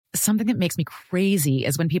something that makes me crazy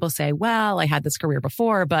is when people say, well, I had this career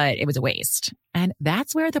before, but it was a waste. And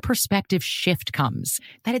that's where the perspective shift comes,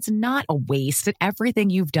 that it's not a waste, that everything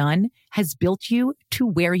you've done has built you to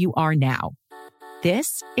where you are now.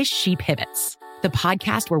 This is She Pivots, the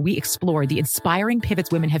podcast where we explore the inspiring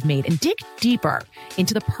pivots women have made and dig deeper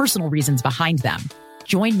into the personal reasons behind them.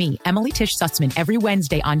 Join me, Emily Tish Sussman, every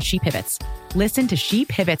Wednesday on She Pivots. Listen to She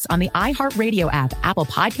Pivots on the iHeartRadio app, Apple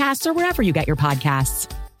Podcasts, or wherever you get your podcasts.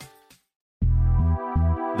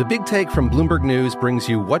 The Big Take from Bloomberg News brings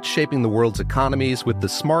you what's shaping the world's economies with the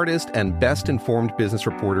smartest and best-informed business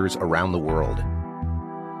reporters around the world.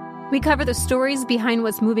 We cover the stories behind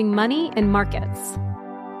what's moving money and markets,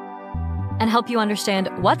 and help you understand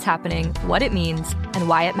what's happening, what it means, and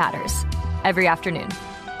why it matters every afternoon.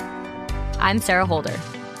 I'm Sarah Holder.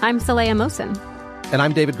 I'm Saleha Mohsin. And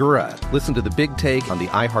I'm David Gura. Listen to The Big Take on the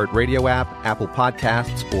iHeartRadio app, Apple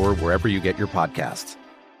Podcasts, or wherever you get your podcasts.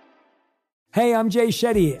 Hey, I'm Jay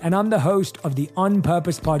Shetty, and I'm the host of the On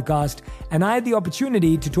Purpose podcast, and I had the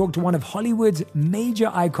opportunity to talk to one of Hollywood's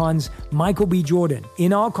major icons, Michael B. Jordan.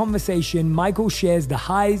 In our conversation, Michael shares the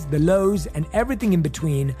highs, the lows, and everything in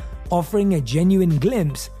between, offering a genuine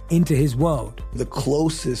glimpse into his world. The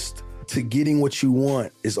closest to getting what you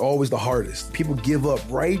want is always the hardest. People give up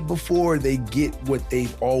right before they get what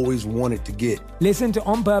they've always wanted to get. Listen to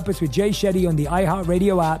On Purpose with Jay Shetty on the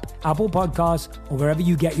iHeartRadio app, Apple Podcasts, or wherever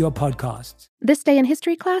you get your podcasts. This Day in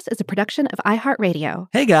History class is a production of iHeartRadio.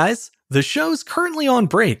 Hey guys, the show's currently on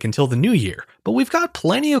break until the new year, but we've got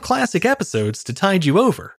plenty of classic episodes to tide you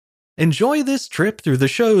over. Enjoy this trip through the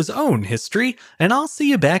show's own history, and I'll see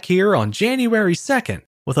you back here on January 2nd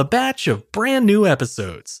with a batch of brand new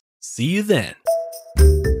episodes. See you then.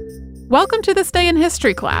 Welcome to This Day in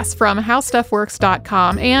History class from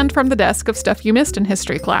HowStuffWorks.com and from the desk of Stuff You Missed in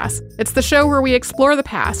History class. It's the show where we explore the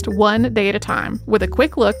past one day at a time with a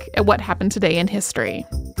quick look at what happened today in history.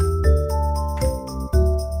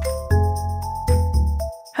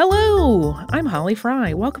 Hello, I'm Holly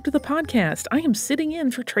Fry. Welcome to the podcast. I am sitting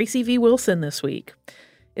in for Tracy V. Wilson this week.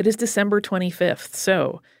 It is December 25th,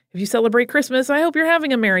 so if you celebrate Christmas, I hope you're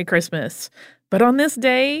having a Merry Christmas. But on this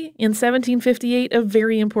day, in 1758, a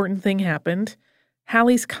very important thing happened.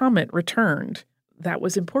 Halley's Comet returned. That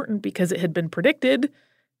was important because it had been predicted,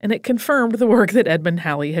 and it confirmed the work that Edmund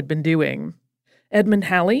Halley had been doing. Edmund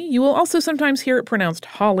Halley, you will also sometimes hear it pronounced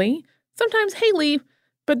Hawley, sometimes Haley,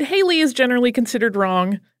 but Haley is generally considered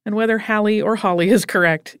wrong, and whether Halley or Hawley is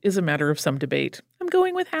correct is a matter of some debate. I'm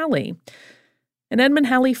going with Halley. And Edmund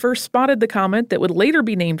Halley first spotted the comet that would later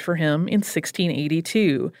be named for him in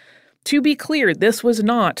 1682. To be clear, this was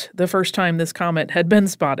not the first time this comet had been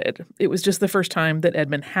spotted. It was just the first time that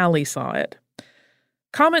Edmund Halley saw it.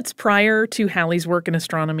 Comets prior to Halley's work in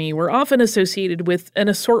astronomy were often associated with an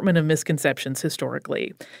assortment of misconceptions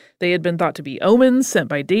historically. They had been thought to be omens sent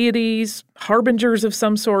by deities, harbingers of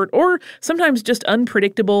some sort, or sometimes just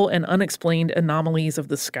unpredictable and unexplained anomalies of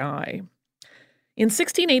the sky. In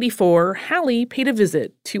 1684, Halley paid a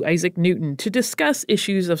visit to Isaac Newton to discuss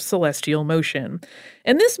issues of celestial motion.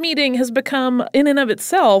 And this meeting has become, in and of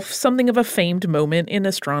itself, something of a famed moment in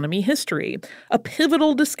astronomy history, a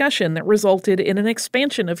pivotal discussion that resulted in an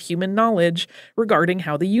expansion of human knowledge regarding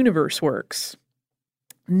how the universe works.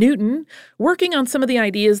 Newton, working on some of the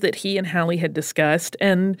ideas that he and Halley had discussed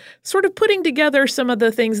and sort of putting together some of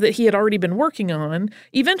the things that he had already been working on,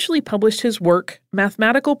 eventually published his work,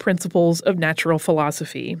 Mathematical Principles of Natural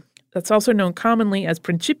Philosophy. That's also known commonly as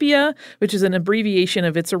Principia, which is an abbreviation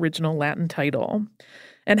of its original Latin title.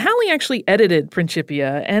 And Halley actually edited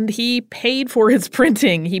Principia, and he paid for its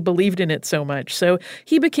printing. He believed in it so much. So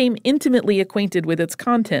he became intimately acquainted with its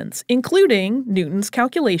contents, including Newton's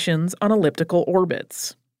calculations on elliptical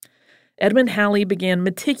orbits. Edmund Halley began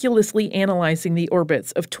meticulously analyzing the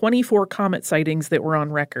orbits of 24 comet sightings that were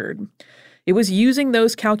on record. It was using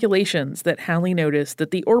those calculations that Halley noticed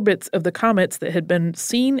that the orbits of the comets that had been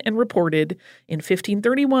seen and reported in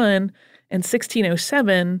 1531 and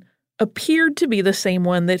 1607 appeared to be the same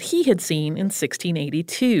one that he had seen in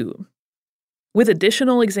 1682. With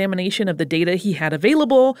additional examination of the data he had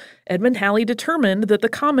available, Edmund Halley determined that the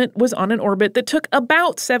comet was on an orbit that took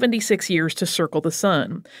about 76 years to circle the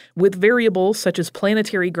sun, with variables such as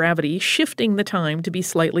planetary gravity shifting the time to be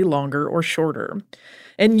slightly longer or shorter.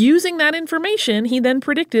 And using that information, he then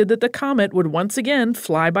predicted that the comet would once again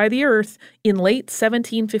fly by the Earth in late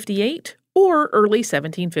 1758 or early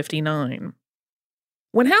 1759.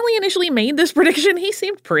 When Halley initially made this prediction, he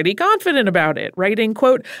seemed pretty confident about it, writing,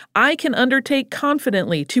 quote, "I can undertake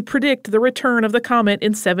confidently to predict the return of the comet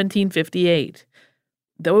in 1758.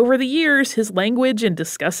 Though over the years, his language in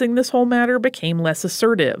discussing this whole matter became less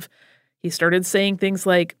assertive. He started saying things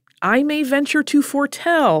like, I may venture to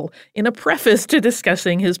foretell in a preface to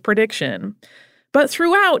discussing his prediction. But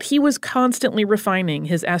throughout, he was constantly refining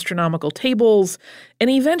his astronomical tables, and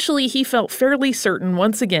eventually he felt fairly certain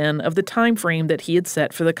once again of the time frame that he had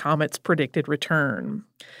set for the comet's predicted return.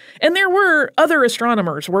 And there were other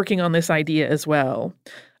astronomers working on this idea as well.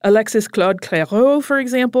 Alexis Claude Clairaut, for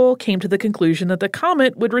example, came to the conclusion that the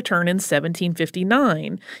comet would return in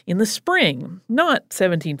 1759, in the spring, not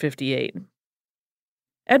 1758.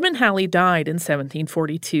 Edmund Halley died in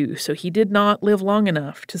 1742, so he did not live long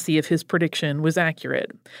enough to see if his prediction was accurate.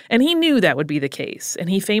 And he knew that would be the case, and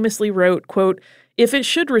he famously wrote, quote, "If it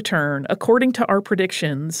should return, according to our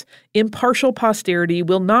predictions, impartial posterity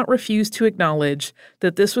will not refuse to acknowledge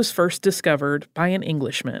that this was first discovered by an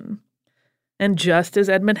Englishman." And just as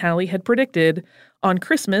Edmund Halley had predicted, on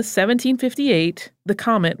Christmas 1758, the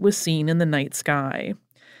comet was seen in the night sky.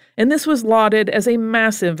 And this was lauded as a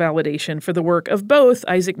massive validation for the work of both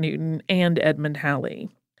Isaac Newton and Edmund Halley.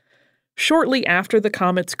 Shortly after the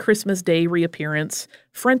comet's Christmas Day reappearance,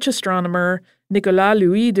 French astronomer Nicolas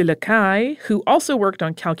Louis de Lacaille, who also worked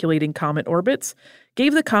on calculating comet orbits,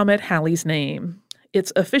 gave the comet Halley's name.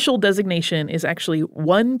 Its official designation is actually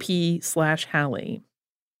 1P/Halley.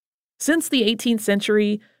 Since the 18th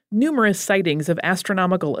century, numerous sightings of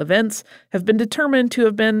astronomical events have been determined to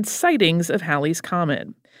have been sightings of Halley's comet.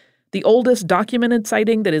 The oldest documented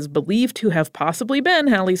sighting that is believed to have possibly been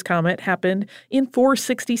Halley's comet happened in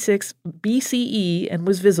 466 BCE and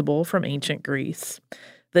was visible from ancient Greece.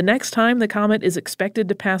 The next time the comet is expected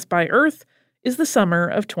to pass by Earth is the summer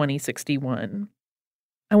of 2061.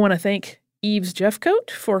 I want to thank Eves Jeffcoat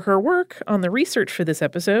for her work on the research for this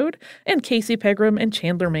episode, and Casey Pegram and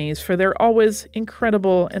Chandler Mays for their always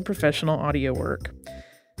incredible and professional audio work.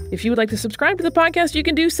 If you would like to subscribe to the podcast, you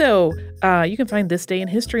can do so. You can find This Day in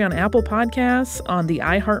History on Apple Podcasts, on the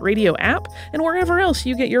iHeartRadio app, and wherever else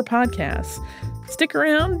you get your podcasts. Stick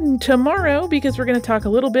around tomorrow because we're going to talk a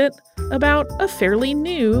little bit about a fairly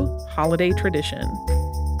new holiday tradition.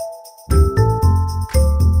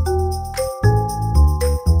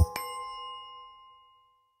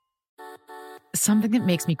 Something that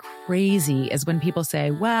makes me crazy is when people say,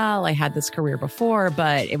 well, I had this career before,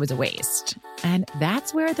 but it was a waste. And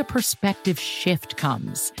that's where the perspective shift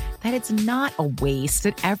comes, that it's not a waste,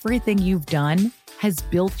 that everything you've done has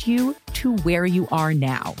built you to where you are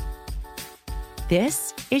now.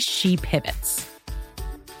 This is She Pivots,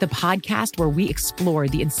 the podcast where we explore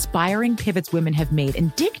the inspiring pivots women have made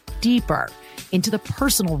and dig deeper into the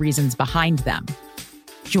personal reasons behind them.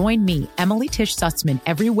 Join me, Emily Tish Sussman,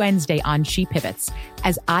 every Wednesday on She Pivots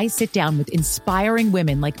as I sit down with inspiring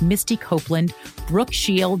women like Misty Copeland, Brooke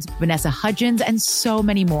Shields, Vanessa Hudgens, and so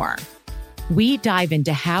many more. We dive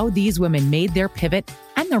into how these women made their pivot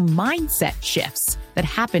and their mindset shifts that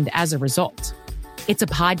happened as a result. It's a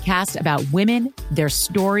podcast about women, their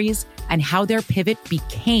stories, and how their pivot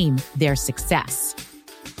became their success.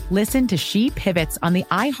 Listen to She Pivots on the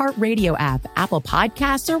iHeartRadio app, Apple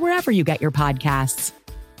Podcasts, or wherever you get your podcasts.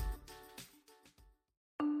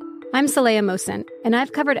 I'm Saleha Mohsen, and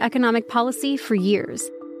I've covered economic policy for years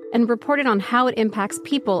and reported on how it impacts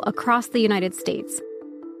people across the United States.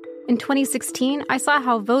 In 2016, I saw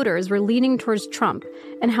how voters were leaning towards Trump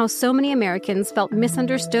and how so many Americans felt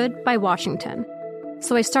misunderstood by Washington.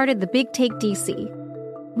 So I started the Big Take DC.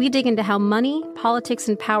 We dig into how money, politics,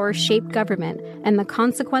 and power shape government and the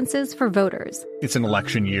consequences for voters. It's an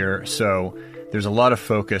election year, so there's a lot of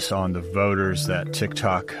focus on the voters that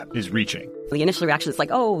TikTok is reaching. The initial reaction is like,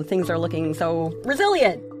 oh, things are looking so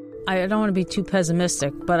resilient. I don't want to be too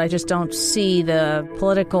pessimistic, but I just don't see the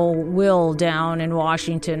political will down in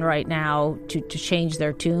Washington right now to change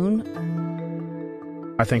their tune.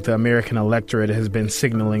 I think the American electorate has been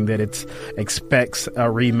signaling that it expects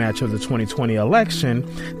a rematch of the 2020 election.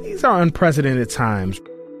 These are unprecedented times.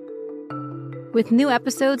 With new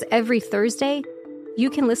episodes every Thursday, you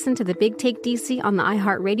can listen to the Big Take DC on the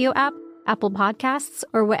iHeartRadio app, Apple Podcasts,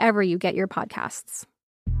 or wherever you get your podcasts.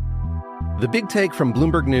 The Big Take from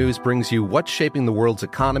Bloomberg News brings you what's shaping the world's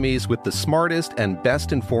economies with the smartest and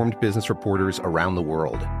best-informed business reporters around the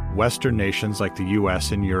world. Western nations like the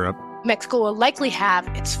U.S. and Europe. Mexico will likely have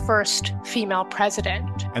its first female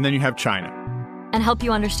president. And then you have China. And help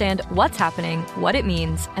you understand what's happening, what it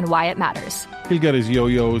means, and why it matters. He'll get his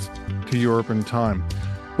yo-yos to Europe in time.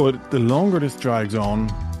 But the longer this drags on,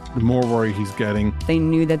 the more worry he's getting. They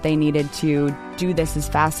knew that they needed to do this as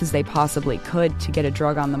fast as they possibly could to get a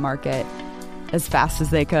drug on the market as fast as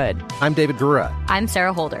they could. I'm David Gura. I'm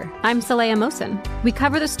Sarah Holder. I'm Saleha Mohsen. We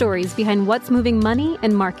cover the stories behind what's moving money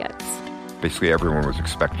and markets. Basically, everyone was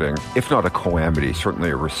expecting, if not a calamity, certainly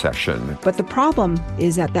a recession. But the problem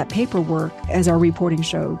is that paperwork, as our reporting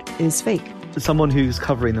showed, is fake. As someone who's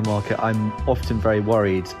covering the market, I'm often very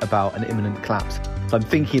worried about an imminent collapse. So I'm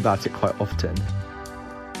thinking about it quite often.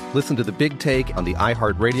 Listen to The Big Take on the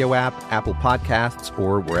iHeartRadio app, Apple Podcasts,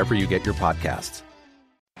 or wherever you get your podcasts.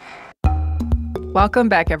 Welcome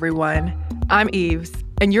back, everyone. I'm Eves,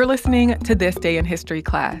 and you're listening to This Day in History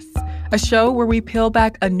Class, a show where we peel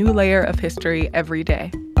back a new layer of history every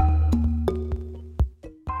day.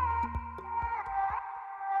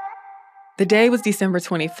 The day was December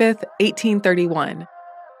 25th, 1831.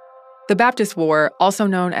 The Baptist War, also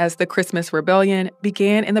known as the Christmas Rebellion,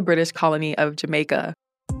 began in the British colony of Jamaica.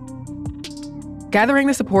 Gathering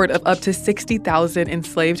the support of up to 60,000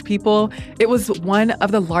 enslaved people, it was one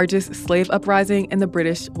of the largest slave uprisings in the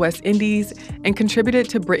British West Indies and contributed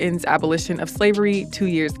to Britain's abolition of slavery 2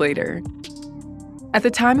 years later. At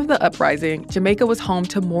the time of the uprising, Jamaica was home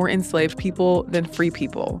to more enslaved people than free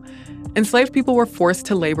people. Enslaved people were forced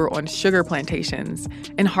to labor on sugar plantations,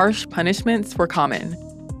 and harsh punishments were common.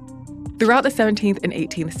 Throughout the 17th and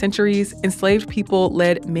 18th centuries, enslaved people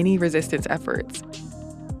led many resistance efforts.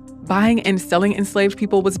 Buying and selling enslaved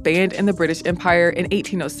people was banned in the British Empire in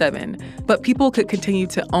 1807, but people could continue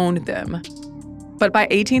to own them. But by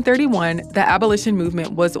 1831, the abolition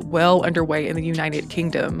movement was well underway in the United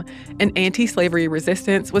Kingdom, and anti-slavery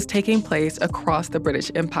resistance was taking place across the British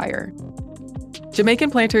Empire.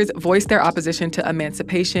 Jamaican planters voiced their opposition to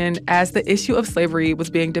emancipation as the issue of slavery was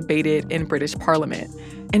being debated in British Parliament,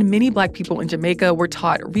 and many Black people in Jamaica were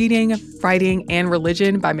taught reading, writing, and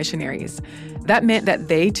religion by missionaries. That meant that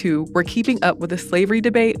they, too, were keeping up with the slavery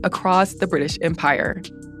debate across the British Empire.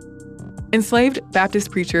 Enslaved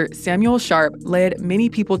Baptist preacher Samuel Sharp led many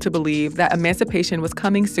people to believe that emancipation was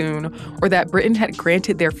coming soon or that Britain had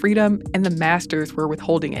granted their freedom and the masters were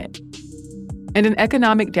withholding it. And an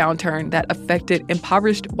economic downturn that affected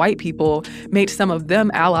impoverished white people made some of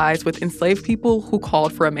them allies with enslaved people who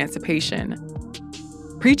called for emancipation.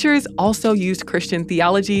 Preachers also used Christian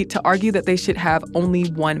theology to argue that they should have only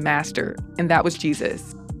one master, and that was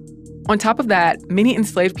Jesus. On top of that, many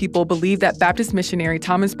enslaved people believed that Baptist missionary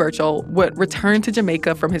Thomas Burchell would return to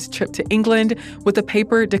Jamaica from his trip to England with a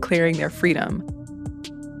paper declaring their freedom.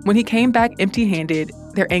 When he came back empty-handed,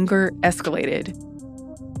 their anger escalated.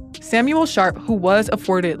 Samuel Sharp, who was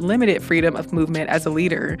afforded limited freedom of movement as a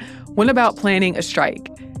leader, went about planning a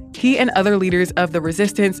strike. He and other leaders of the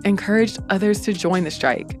resistance encouraged others to join the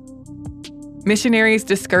strike. Missionaries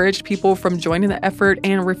discouraged people from joining the effort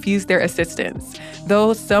and refused their assistance,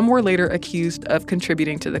 though some were later accused of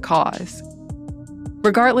contributing to the cause.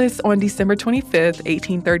 Regardless, on December 25th,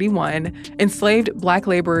 1831, enslaved Black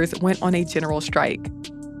laborers went on a general strike.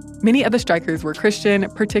 Many of the strikers were Christian,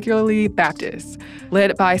 particularly Baptists.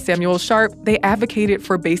 Led by Samuel Sharp, they advocated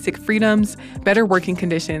for basic freedoms, better working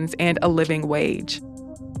conditions, and a living wage.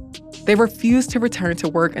 They refused to return to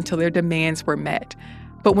work until their demands were met.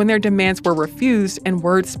 But when their demands were refused and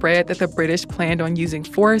word spread that the British planned on using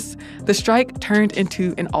force, the strike turned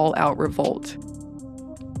into an all-out revolt.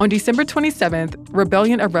 On December 27th,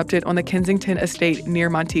 rebellion erupted on the Kensington estate near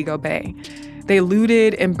Montego Bay. They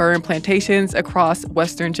looted and burned plantations across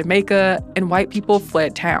western Jamaica, and white people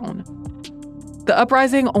fled town. The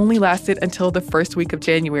uprising only lasted until the first week of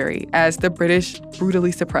January, as the British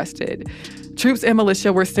brutally suppressed it. Troops and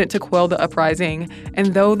militia were sent to quell the uprising,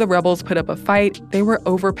 and though the rebels put up a fight, they were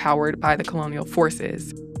overpowered by the colonial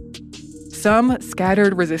forces. Some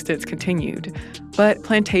scattered resistance continued, but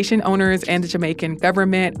plantation owners and the Jamaican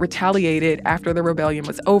government retaliated after the rebellion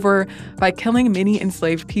was over by killing many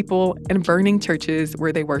enslaved people and burning churches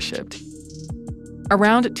where they worshipped.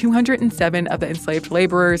 Around 207 of the enslaved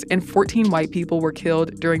laborers and 14 white people were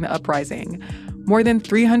killed during the uprising. More than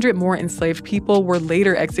 300 more enslaved people were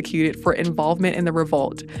later executed for involvement in the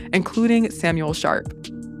revolt, including Samuel Sharp.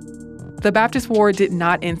 The Baptist War did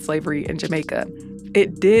not end slavery in Jamaica.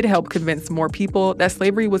 It did help convince more people that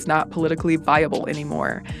slavery was not politically viable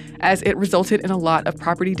anymore, as it resulted in a lot of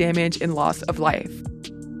property damage and loss of life.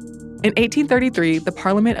 In 1833, the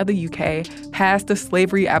Parliament of the UK passed the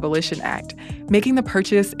Slavery Abolition Act, making the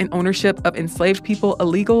purchase and ownership of enslaved people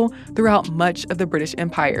illegal throughout much of the British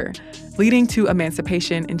Empire, leading to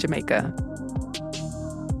emancipation in Jamaica.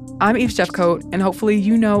 I'm Eve Jeffcoat, and hopefully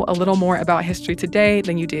you know a little more about history today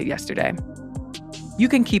than you did yesterday. You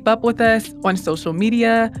can keep up with us on social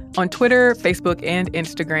media, on Twitter, Facebook, and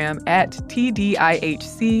Instagram at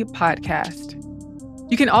TDIHC Podcast.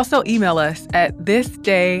 You can also email us at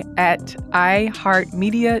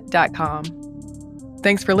thisday@iheartmedia.com.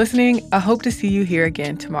 Thanks for listening. I hope to see you here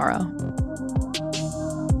again tomorrow.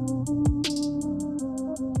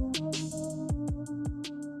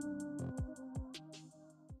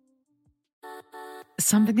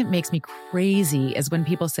 Something that makes me crazy is when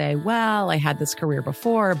people say, well, I had this career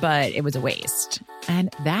before, but it was a waste.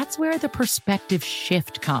 And that's where the perspective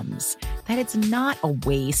shift comes, that it's not a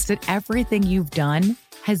waste, that everything you've done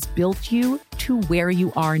has built you to where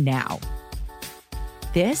you are now.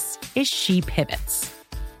 This is She Pivots,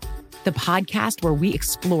 the podcast where we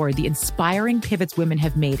explore the inspiring pivots women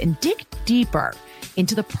have made and dig deeper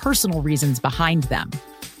into the personal reasons behind them.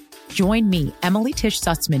 Join me, Emily Tish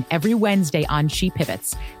Sussman, every Wednesday on She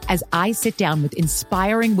Pivots as I sit down with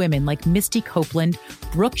inspiring women like Misty Copeland,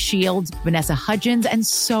 Brooke Shields, Vanessa Hudgens, and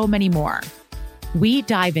so many more. We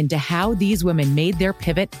dive into how these women made their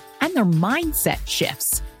pivot and their mindset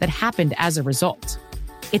shifts that happened as a result.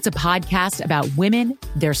 It's a podcast about women,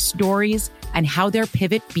 their stories, and how their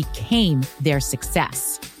pivot became their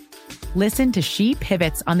success. Listen to She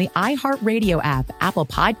Pivots on the iHeartRadio app, Apple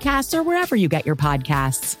Podcasts, or wherever you get your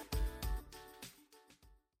podcasts.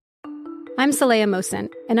 I'm Saleha Mohsin,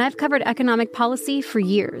 and I've covered economic policy for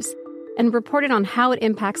years and reported on how it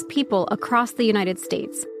impacts people across the United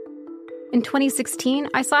States. In 2016,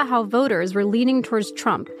 I saw how voters were leaning towards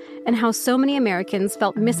Trump and how so many Americans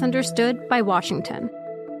felt misunderstood by Washington.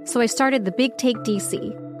 So I started The Big Take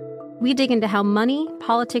DC. We dig into how money,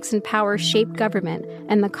 politics, and power shape government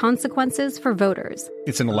and the consequences for voters.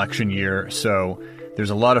 It's an election year, so there's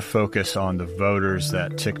a lot of focus on the voters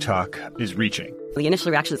that TikTok is reaching. The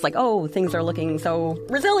initial reaction is like, oh, things are looking so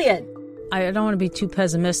resilient. I don't want to be too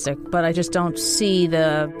pessimistic, but I just don't see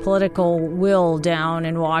the political will down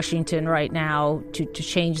in Washington right now to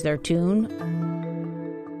change their tune.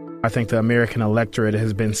 I think the American electorate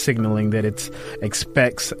has been signaling that it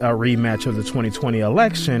expects a rematch of the 2020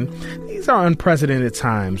 election. These are unprecedented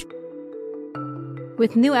times.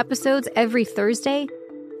 With new episodes every Thursday,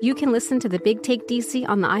 you can listen to The Big Take DC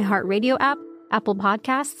on the iHeartRadio app, Apple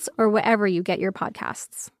Podcasts, or wherever you get your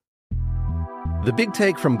podcasts. The Big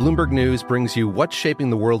Take from Bloomberg News brings you what's shaping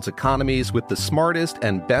the world's economies with the smartest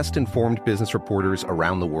and best-informed business reporters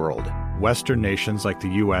around the world. Western nations like the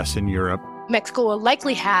U.S. and Europe. Mexico will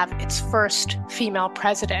likely have its first female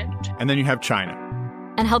president. And then you have China.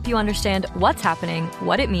 And help you understand what's happening,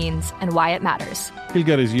 what it means, and why it matters. He'll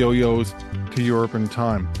get his yo-yos to Europe in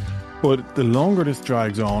time. But the longer this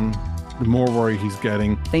drags on, the more worry he's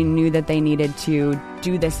getting. They knew that they needed to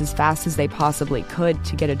do this as fast as they possibly could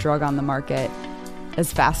to get a drug on the market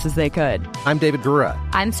as fast as they could. I'm David Gura.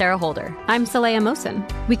 I'm Sarah Holder. I'm Saleha Mohsin.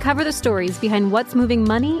 We cover the stories behind what's moving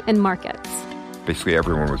money and markets. Basically,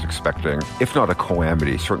 everyone was expecting, if not a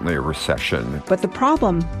calamity, certainly a recession. But the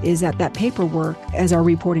problem is that paperwork, as our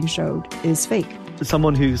reporting showed, is fake. As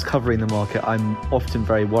someone who's covering the market, I'm often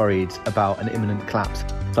very worried about an imminent collapse.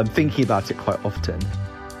 So I'm thinking about it quite often.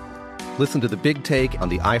 Listen to The Big Take on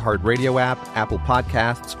the iHeartRadio app, Apple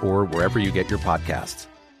Podcasts, or wherever you get your podcasts.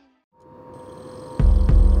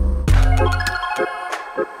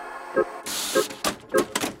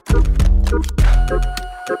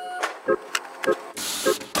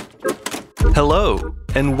 Hello,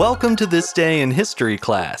 and welcome to This Day in History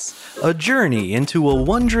class, a journey into a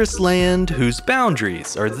wondrous land whose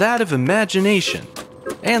boundaries are that of imagination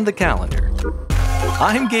and the calendar.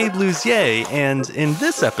 I'm Gabe Luzier, and in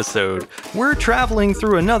this episode, we're traveling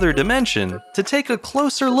through another dimension to take a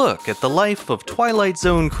closer look at the life of Twilight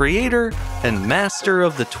Zone creator and master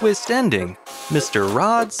of the twist ending, Mr.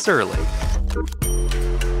 Rod Serling.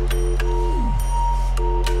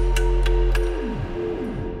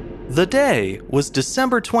 The day was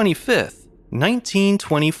December 25th,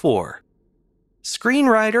 1924.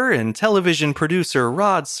 Screenwriter and television producer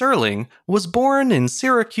Rod Serling was born in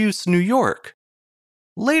Syracuse, New York.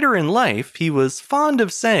 Later in life, he was fond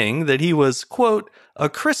of saying that he was, quote, a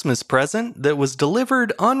Christmas present that was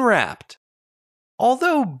delivered unwrapped.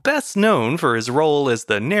 Although best known for his role as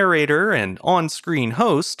the narrator and on-screen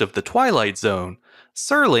host of The Twilight Zone,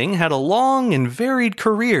 Serling had a long and varied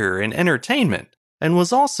career in entertainment and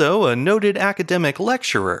was also a noted academic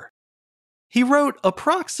lecturer. He wrote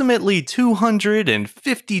approximately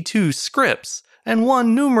 252 scripts and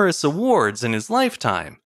won numerous awards in his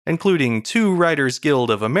lifetime, including 2 Writers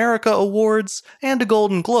Guild of America awards and a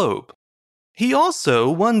Golden Globe. He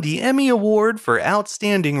also won the Emmy Award for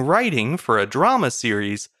Outstanding Writing for a Drama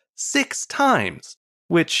Series 6 times,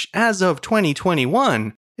 which, as of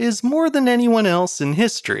 2021, is more than anyone else in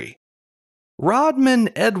history. Rodman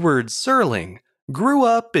Edward Serling grew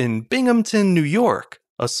up in Binghamton, New York,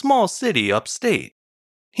 a small city upstate.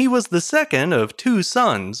 He was the second of 2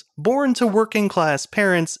 sons born to working-class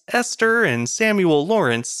parents Esther and Samuel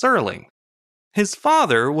Lawrence Serling. His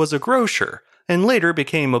father was a grocer and later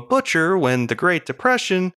became a butcher when the Great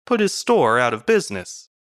Depression put his store out of business.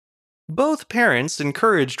 Both parents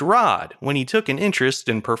encouraged Rod when he took an interest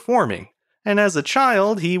in performing, and as a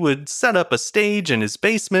child he would set up a stage in his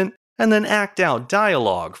basement and then act out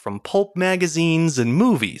dialogue from pulp magazines and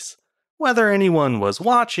movies, whether anyone was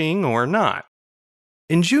watching or not.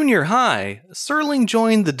 In junior high, Serling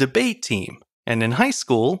joined the debate team, and in high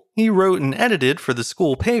school, he wrote and edited for the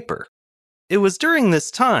school paper. It was during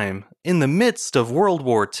this time, in the midst of World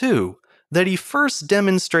War II, that he first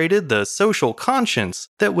demonstrated the social conscience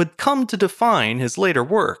that would come to define his later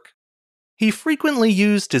work. He frequently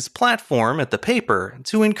used his platform at the paper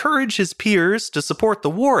to encourage his peers to support the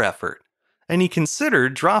war effort, and he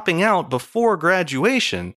considered dropping out before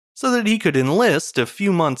graduation so that he could enlist a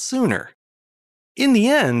few months sooner. In the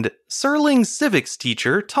end, Serling's civics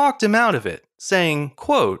teacher talked him out of it, saying,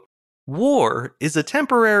 quote, "War is a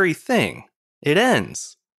temporary thing. It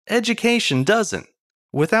ends. Education doesn't.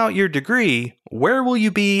 Without your degree, where will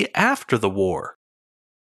you be after the war?"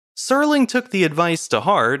 Serling took the advice to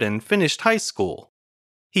heart and finished high school.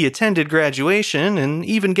 He attended graduation and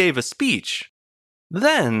even gave a speech.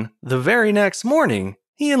 Then, the very next morning,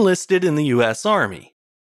 he enlisted in the U.S. Army.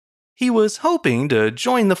 He was hoping to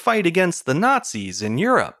join the fight against the Nazis in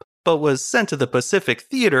Europe, but was sent to the Pacific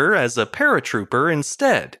Theater as a paratrooper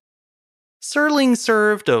instead. Serling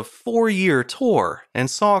served a 4-year tour and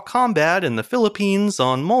saw combat in the Philippines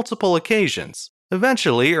on multiple occasions,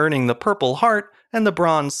 eventually earning the Purple Heart and the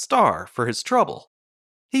Bronze Star for his trouble.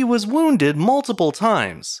 He was wounded multiple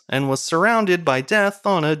times and was surrounded by death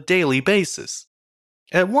on a daily basis.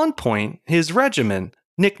 At one point, his regiment,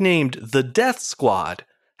 nicknamed the Death Squad,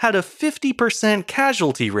 had a 50%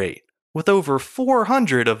 casualty rate, with over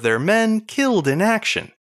 400 of their men killed in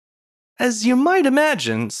action. As you might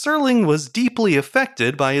imagine, Serling was deeply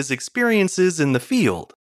affected by his experiences in the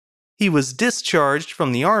field. He was discharged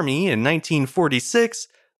from the army in 1946,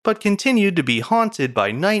 but continued to be haunted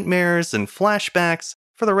by nightmares and flashbacks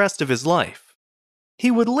for the rest of his life.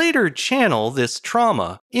 He would later channel this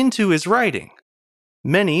trauma into his writing.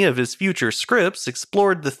 Many of his future scripts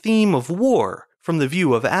explored the theme of war from the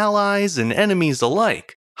view of allies and enemies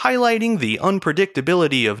alike, highlighting the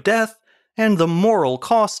unpredictability of death and the moral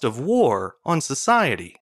cost of war on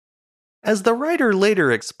society. As the writer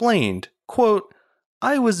later explained, quote,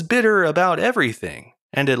 "I was bitter about everything,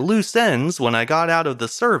 and at loose ends when I got out of the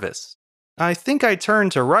service. I think I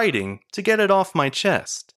turned to writing to get it off my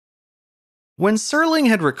chest." When Serling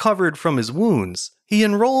had recovered from his wounds, he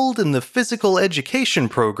enrolled in the physical education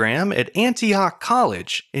program at Antioch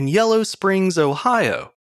College in Yellow Springs,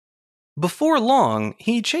 Ohio. Before long,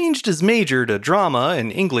 he changed his major to drama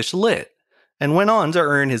and English lit, and went on to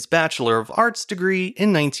earn his Bachelor of Arts degree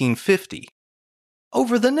in 1950.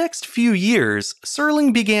 Over the next few years,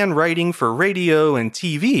 Serling began writing for radio and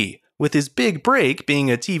TV, with his big break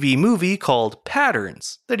being a TV movie called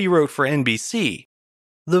Patterns that he wrote for NBC.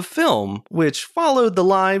 The film, which followed the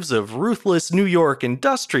lives of ruthless New York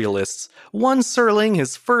industrialists, won Serling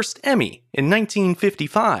his first Emmy in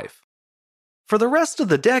 1955. For the rest of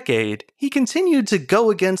the decade, he continued to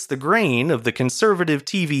go against the grain of the conservative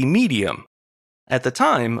TV medium. At the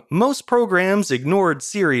time, most programs ignored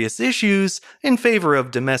serious issues in favor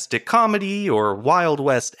of domestic comedy or Wild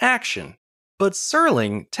West action, but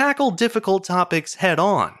Serling tackled difficult topics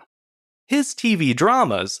head-on. His TV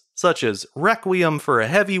dramas, such as Requiem for a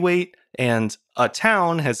Heavyweight and A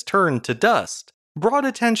Town Has Turned to Dust, brought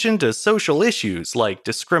attention to social issues like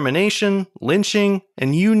discrimination, lynching,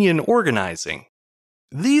 and union organizing.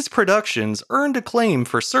 These productions earned acclaim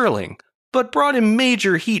for Serling, but brought him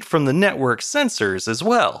major heat from the network censors as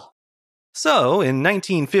well. So, in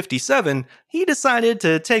 1957, he decided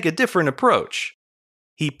to take a different approach.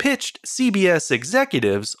 He pitched CBS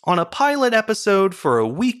executives on a pilot episode for a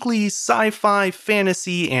weekly sci-fi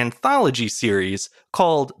fantasy anthology series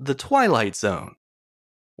called The Twilight Zone.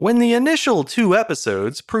 When the initial 2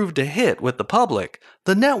 episodes proved a hit with the public,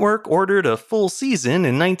 the network ordered a full season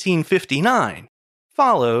in 1959,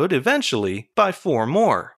 followed eventually by 4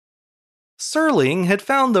 more. Serling had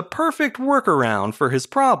found the perfect workaround for his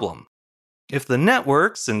problem. If the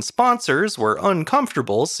networks and sponsors were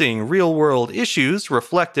uncomfortable seeing real-world issues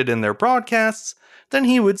reflected in their broadcasts, then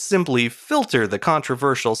he would simply filter the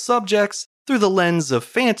controversial subjects through the lens of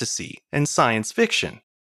fantasy and science fiction.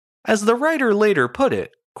 As the writer later put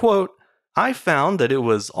it, quote, "I found that it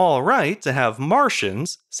was all right to have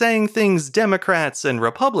Martians saying things Democrats and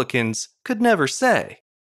Republicans could never say."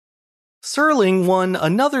 Serling won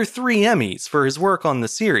another 3 Emmys for his work on the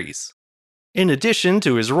series. In addition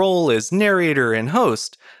to his role as narrator and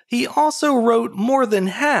host, he also wrote more than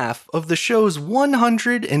half of the show's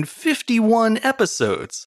 151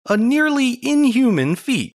 episodes, a nearly inhuman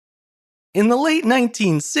feat. In the late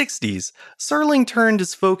 1960s, Serling turned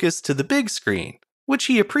his focus to the big screen, which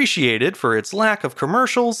he appreciated for its lack of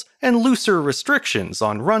commercials and looser restrictions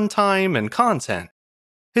on runtime and content.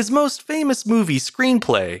 His most famous movie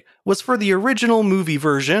screenplay was for the original movie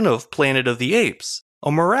version of Planet of the Apes, a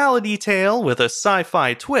morality tale with a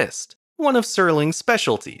sci-fi twist, one of Serling's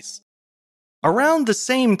specialties. Around the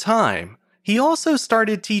same time, he also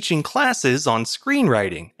started teaching classes on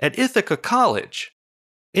screenwriting at Ithaca College.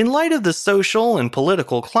 In light of the social and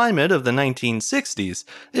political climate of the 1960s,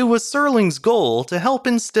 it was Serling's goal to help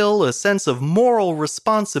instill a sense of moral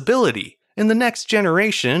responsibility in the next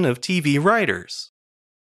generation of TV writers.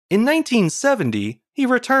 In 1970, he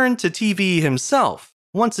returned to TV himself,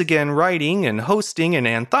 once again writing and hosting an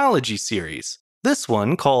anthology series, this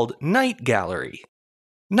one called Night Gallery.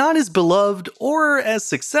 Not as beloved or as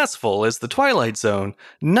successful as The Twilight Zone,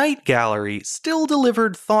 Night Gallery still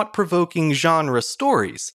delivered thought-provoking genre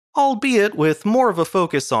stories, albeit with more of a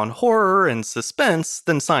focus on horror and suspense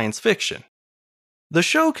than science fiction. The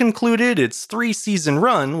show concluded its 3-season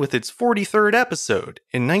run with its 43rd episode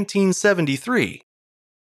in 1973.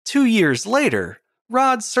 2 years later,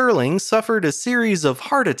 Rod Serling suffered a series of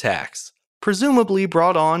heart attacks, presumably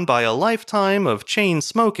brought on by a lifetime of chain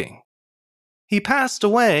smoking. He passed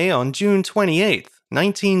away on June 28,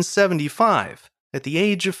 1975, at the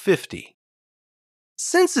age of 50.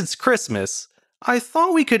 Since it's Christmas, I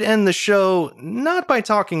thought we could end the show not by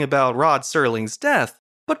talking about Rod Serling's death,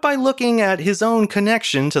 but by looking at his own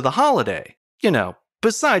connection to the holiday,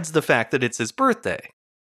 besides the fact that it's his birthday.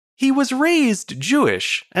 He was raised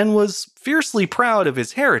Jewish and was fiercely proud of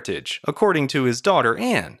his heritage, according to his daughter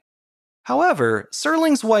Anne. However,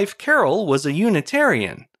 Serling's wife Carol was a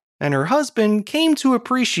Unitarian, and her husband came to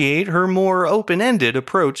appreciate her more open-ended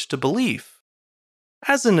approach to belief.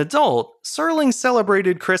 As an adult, Serling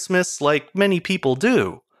celebrated Christmas like many people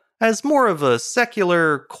do, as more of a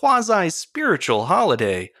secular, quasi-spiritual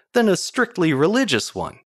holiday than a strictly religious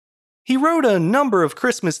one. He wrote a number of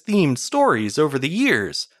Christmas-themed stories over the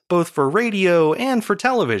years, both for radio and for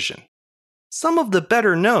television. Some of the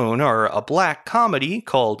better known are a black comedy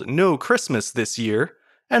called No Christmas This Year,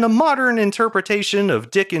 and a modern interpretation of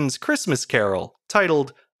Dickens' Christmas Carol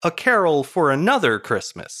titled A Carol for Another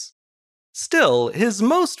Christmas. Still, his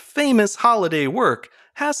most famous holiday work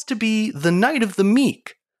has to be The Night of the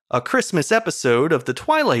Meek, a Christmas episode of The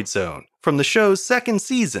Twilight Zone from the show's second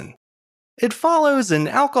season. It follows an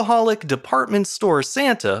alcoholic department store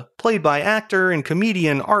Santa, played by actor and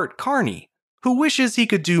comedian Art Carney, who wishes he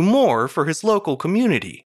could do more for his local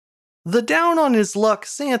community. The down-on-his-luck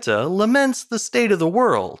Santa laments the state of the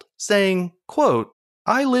world, saying, quote,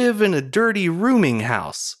 "I live in a dirty rooming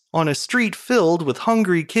house, on a street filled with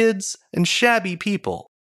hungry kids and shabby people,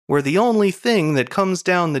 where the only thing that comes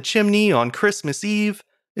down the chimney on Christmas Eve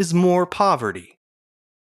is more poverty."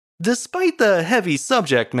 Despite the heavy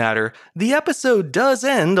subject matter, the episode does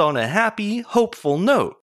end on a happy, hopeful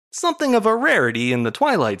note, something of a rarity in The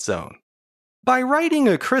Twilight Zone. By writing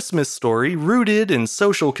a Christmas story rooted in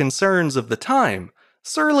social concerns of the time,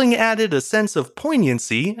 Serling added a sense of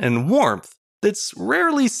poignancy and warmth that's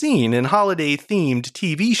rarely seen in holiday-themed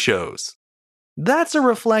TV shows. That's a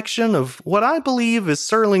reflection of what I believe is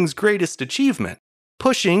Serling's greatest achievement,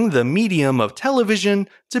 pushing the medium of television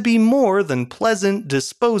to be more than pleasant,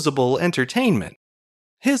 disposable entertainment.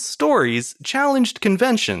 His stories challenged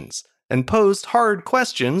conventions and posed hard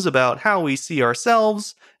questions about how we see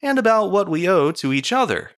ourselves and about what we owe to each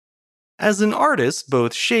other. As an artist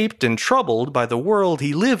both shaped and troubled by the world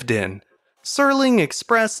he lived in, Serling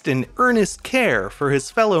expressed an earnest care for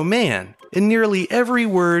his fellow man in nearly every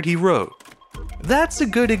word he wrote. That's a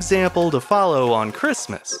good example to follow on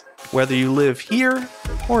Christmas, whether you live here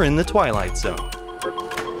or in the Twilight Zone.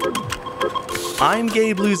 I'm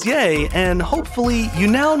Gabe Luzier, and hopefully you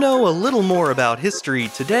now know a little more about history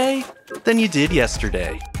today than you did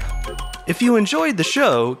yesterday. If you enjoyed the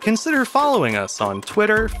show, consider following us on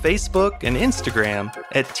Twitter, Facebook, and Instagram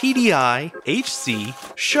at TDIHC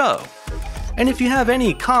And if you have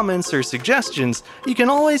any comments or suggestions, you can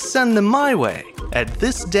always send them my way at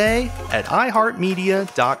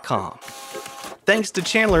thisday@iheartmedia.com. Thanks to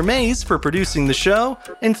Chandler Mays for producing the show,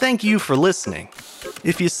 and thank you for listening.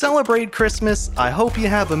 If you celebrate Christmas, I hope you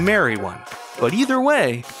have a merry one. But either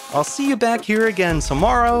way, I'll see you back here again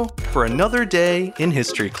tomorrow for another day in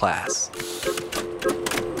history class.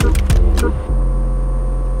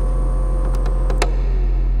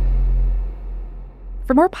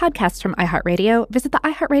 For more podcasts from iHeartRadio, visit the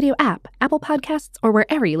iHeartRadio app, Apple Podcasts, or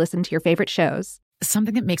wherever you listen to your favorite shows.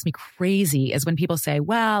 Something that makes me crazy is when people say,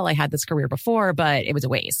 well, I had this career before, but it was a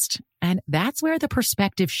waste. And that's where the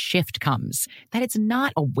perspective shift comes, that it's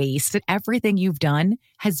not a waste, that everything you've done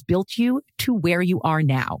has built you to where you are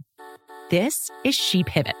now. This is She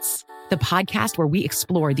Pivots, the podcast where we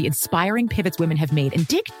explore the inspiring pivots women have made and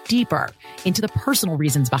dig deeper into the personal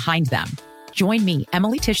reasons behind them. Join me,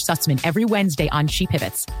 Emily Tish Sussman, every Wednesday on She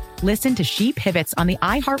Pivots. Listen to She Pivots on the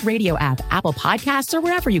iHeartRadio app, Apple Podcasts, or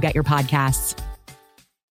wherever you get your podcasts.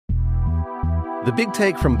 The Big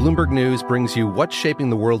Take from Bloomberg News brings you what's shaping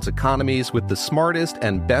the world's economies with the smartest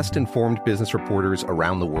and best-informed business reporters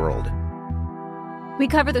around the world. We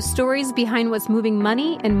cover the stories behind what's moving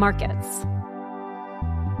money and markets,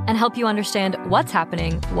 and help you understand what's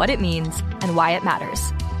happening, what it means, and why it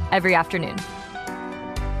matters every afternoon.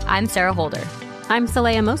 I'm Sarah Holder. I'm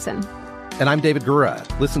Saleha Mohsin. And I'm David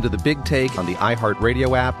Gura. Listen to The Big Take on the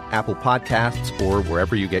iHeartRadio app, Apple Podcasts, or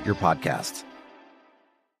wherever you get your podcasts.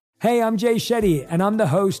 Hey, I'm Jay Shetty, and I'm the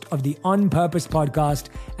host of the On Purpose podcast,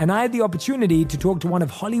 and I had the opportunity to talk to one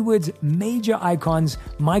of Hollywood's major icons,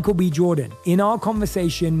 Michael B. Jordan. In our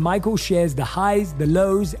conversation, Michael shares the highs, the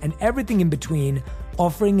lows, and everything in between,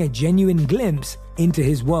 offering a genuine glimpse into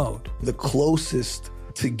his world. The closest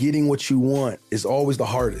to getting what you want is always the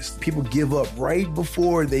hardest. People give up right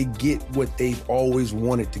before they get what they've always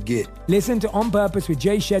wanted to get. Listen to On Purpose with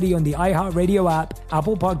Jay Shetty on the iHeartRadio app,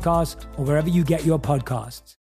 Apple Podcasts, or wherever you get your podcasts.